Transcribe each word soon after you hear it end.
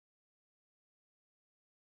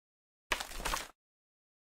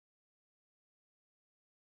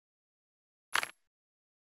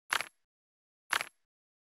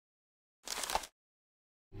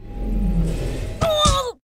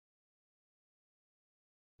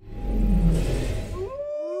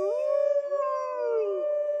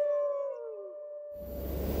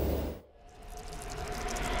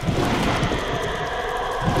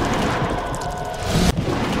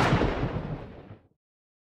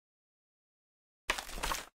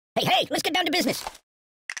Hey, let's get down to business.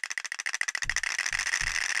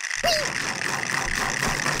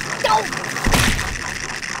 No!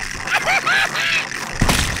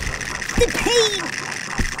 The pain!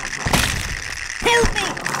 Help me!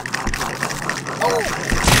 Oh!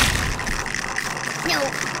 No!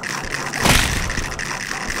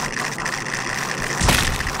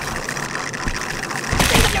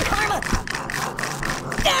 Think of your karma!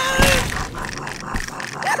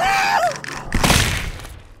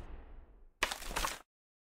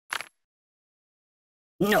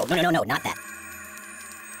 No, not that.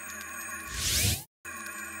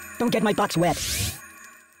 Don't get my box wet.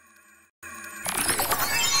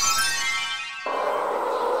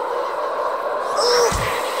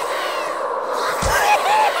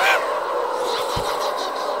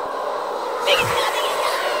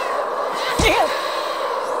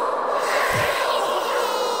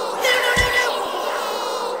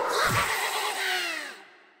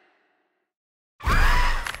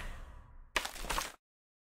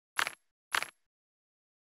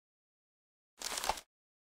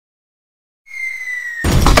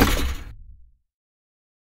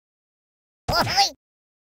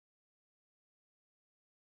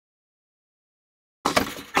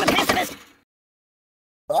 I'm a pacifist!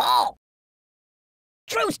 Oh!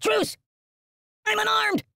 Truce! I'm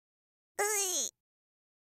unarmed!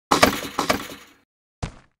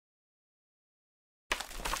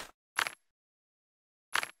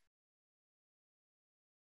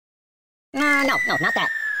 No, not that.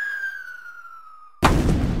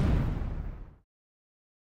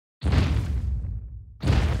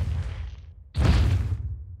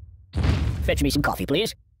 Fetch me some coffee,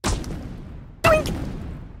 please. Doink!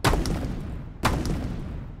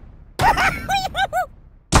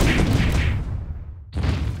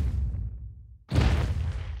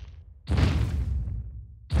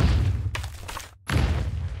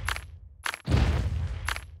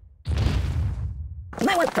 You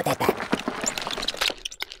might want to put that back.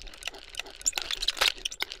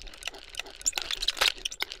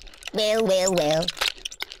 Well.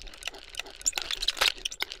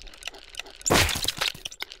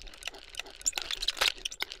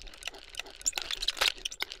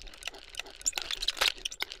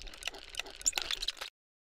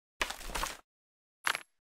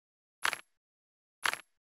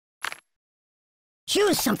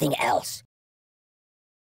 Choose something else.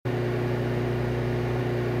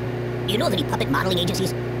 You know of any puppet modeling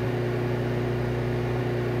agencies?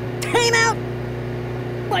 Time out!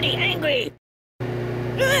 Buddy, angry!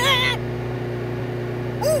 Guy?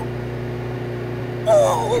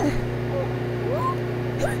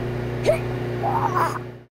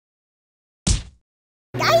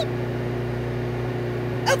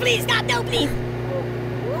 Oh, please, stop! No, please!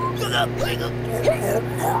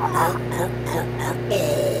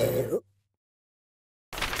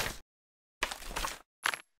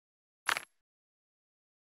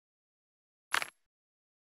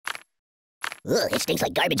 Ugh, it stinks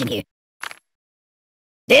like garbage in here.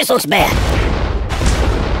 This looks bad.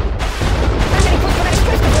 I'm getting close to that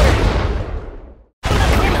stress disorder.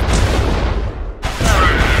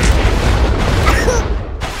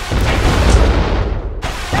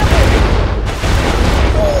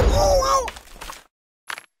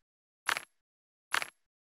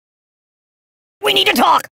 We need to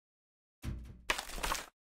talk!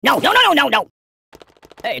 No!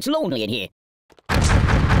 Hey, it's lonely in here.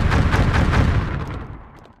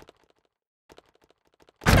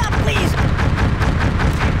 Stop, please!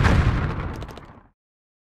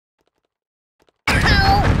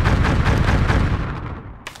 Ow!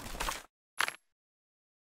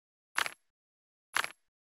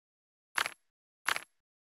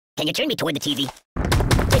 Can you turn me toward the TV?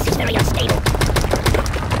 This is very unstable.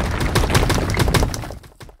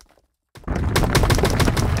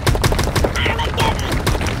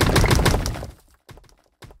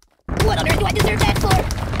 What on earth do I deserve that for?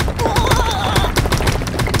 Oh!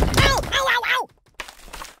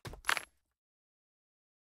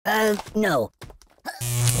 Ow! No.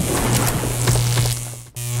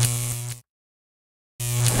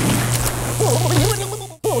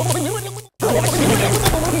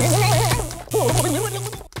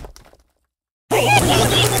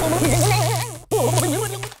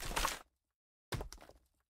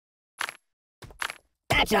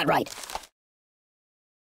 That's not right.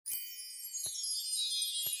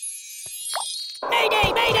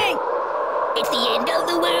 Mayday! Mayday! It's the end of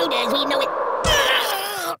the world as we know it.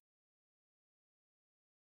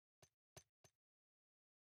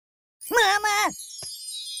 Mama!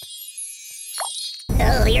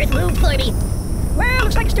 Oh, the earth moved for me. Well,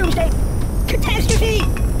 looks like it's doomsday. Catastrophe!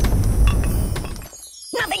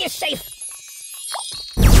 Nothing is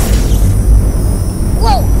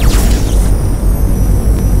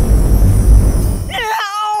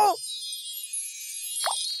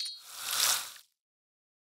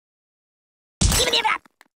Ow!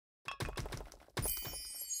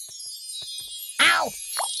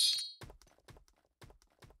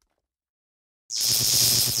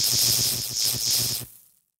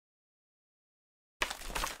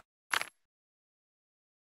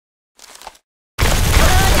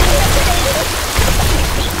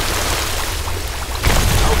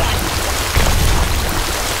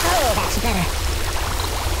 Oh, that's better.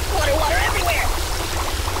 Water, water everywhere!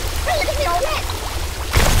 Hey, look at me all wet!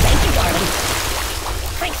 Thank you, darling.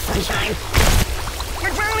 Thanks, sunshine.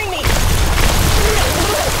 You're drowning me!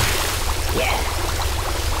 Yeah.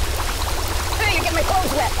 Hey, you get my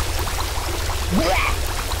clothes wet! Blah.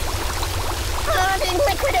 Oh, I'm being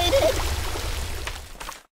liquidated!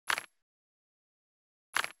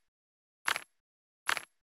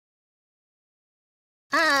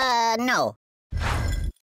 No.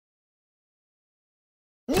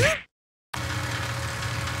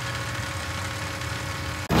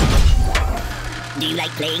 Do you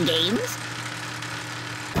like playing games?